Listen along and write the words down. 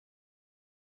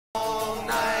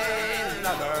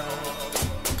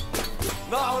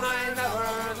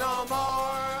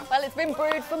been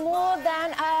brewed for more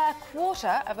than a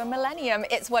quarter of a millennium.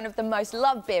 It's one of the most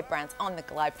loved beer brands on the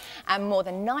globe, and more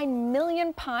than 9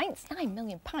 million pints,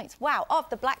 wow, of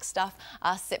the black stuff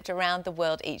are sipped around the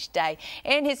world each day.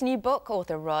 In his new book,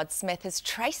 author Rod Smith has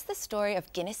traced the story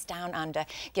of Guinness Down Under,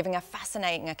 giving a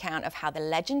fascinating account of how the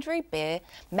legendary beer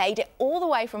made it all the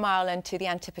way from Ireland to the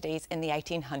Antipodes in the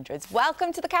 1800s.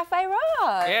 Welcome to the Cafe,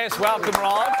 Rod. Yes, welcome,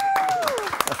 Rod.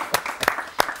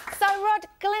 So, Rod,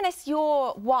 Glynis,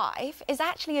 your wife, is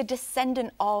actually a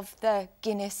descendant of the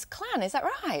Guinness clan, is that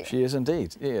right? She is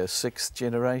indeed, yeah, sixth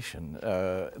generation.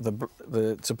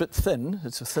 It's a bit thin,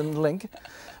 it's a thin link,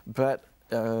 but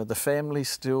the family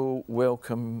still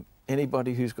welcome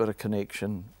anybody who's got a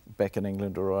connection back in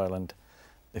England or Ireland.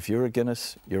 If you're a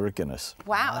Guinness, you're a Guinness.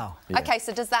 Wow. Yeah. OK,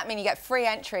 so does that mean you get free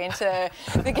entry into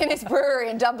the Guinness brewery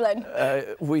in Dublin?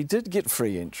 We did get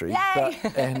free entry,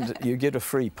 and you get a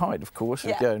free pint, of course, if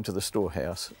you go into the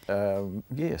storehouse.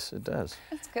 Yes, it does.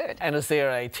 That's good. And is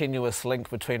there a tenuous link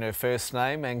between her first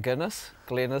name and Guinness?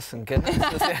 Glennis and Guinness?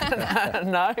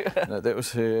 No? No, that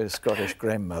was her Scottish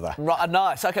grandmother. Right,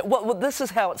 nice. OK, well, this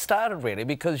is how it started, really,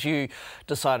 because you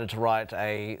decided to write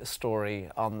a story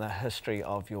on the history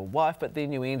of your wife, but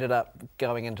then you ended up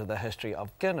going into the history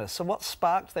of Guinness. So what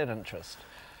sparked that interest?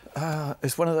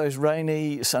 It's one of those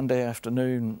rainy Sunday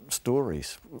afternoon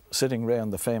stories. Sitting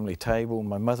round the family table,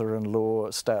 my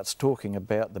mother-in-law starts talking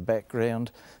about the background,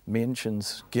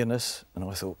 mentions Guinness, and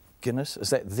I thought, Guinness? Is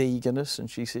that the Guinness? And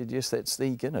she said, yes, that's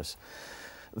the Guinness.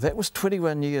 That was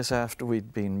 21 years after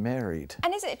we'd been married.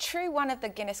 And is it true one of the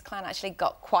Guinness clan actually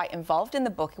got quite involved in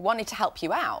the book, wanted to help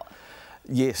you out?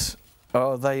 Yes.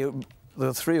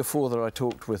 The 3 or 4 that I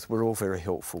talked with were all very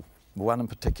helpful. One in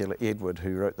particular, Edward,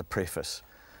 who wrote the preface,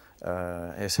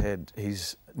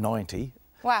 he's 90.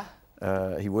 Wow.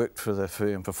 He worked for the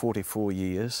firm for 44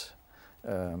 years.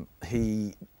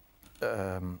 He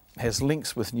has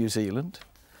links with New Zealand.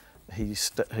 He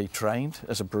trained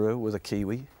as a brewer with a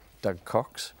Kiwi, Doug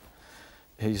Cox.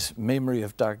 His memory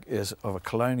of Doug is of a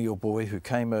colonial boy who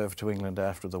came over to England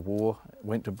after the war,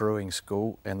 went to brewing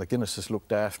school, and the Guinnesses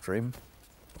looked after him.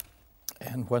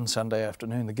 And one Sunday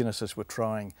afternoon, the Guinnesses were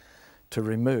trying to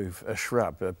remove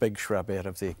a big shrub out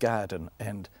of their garden,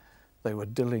 and they were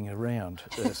dilling around,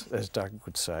 as Doug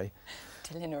would say.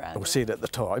 Dilling around. Or said at the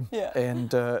time. Yeah.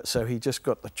 And so he just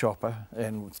got the chopper,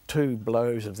 and with 2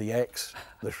 blows of the axe,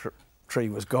 the tree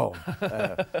was gone.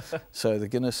 So the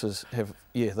Guinnesses have,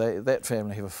 that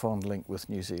family have a fond link with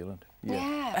New Zealand.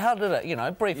 Yeah. How did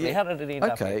it, briefly, how did it end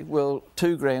up here? OK, well,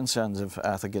 2 grandsons of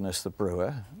Arthur Guinness, the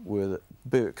brewer, were the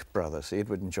Burke brothers,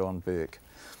 Edward and John Burke.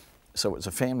 So it's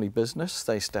a family business.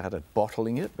 They started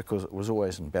bottling it because it was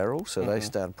always in barrels, so they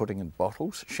started putting in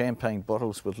bottles, champagne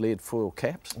bottles with lead foil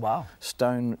caps,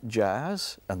 stone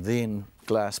jars, and then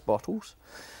glass bottles,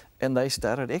 and they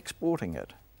started exporting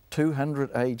it.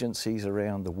 200 agencies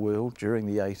around the world during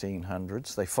the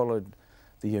 1800s. They followed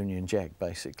the Union Jack,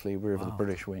 basically, wherever the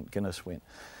British went, Guinness went.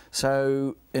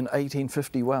 So in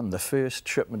 1851, the first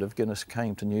shipment of Guinness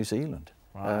came to New Zealand.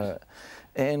 Right.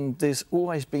 And there's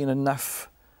always been enough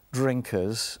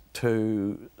drinkers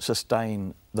to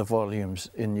sustain the volumes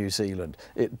in New Zealand.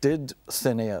 It did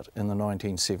thin out in the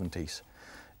 1970s,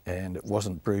 and it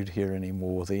wasn't brewed here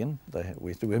anymore then.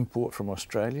 We had to import from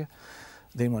Australia.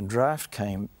 Then when draft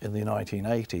came in the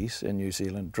 1980s in New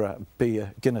Zealand,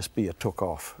 Guinness beer took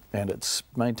off, and it's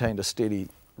maintained a steady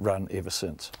run ever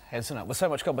since. Hasn't it? With so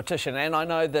much competition, and I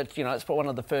know that, it's one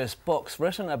of the first books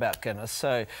written about Guinness,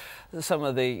 so some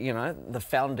of the, the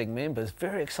founding members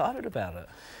very excited about it.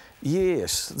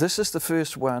 Yes, this is the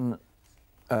first one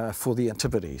for the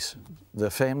Antipodes.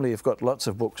 The family have got lots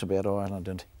of books about Ireland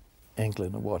and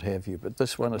England and what have you, but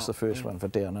this one is the first one for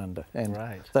Down Under, and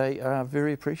they are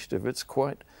very appreciative. It's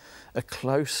quite a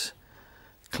close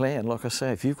clan, like I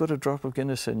say. If you've got a drop of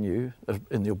Guinness in you,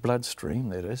 in your bloodstream,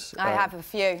 that is. I have a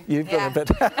few. You've got a bit.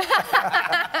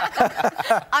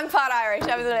 I'm part Irish,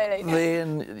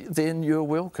 absolutely. Then you're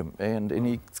welcome, and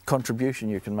any contribution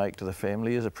you can make to the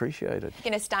family is appreciated.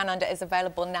 Guinness Down Under is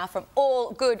available now from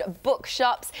all good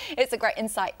bookshops. It's a great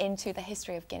insight into the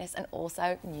history of Guinness and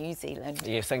also New Zealand.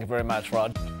 Yes, thank you very much,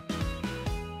 Rod.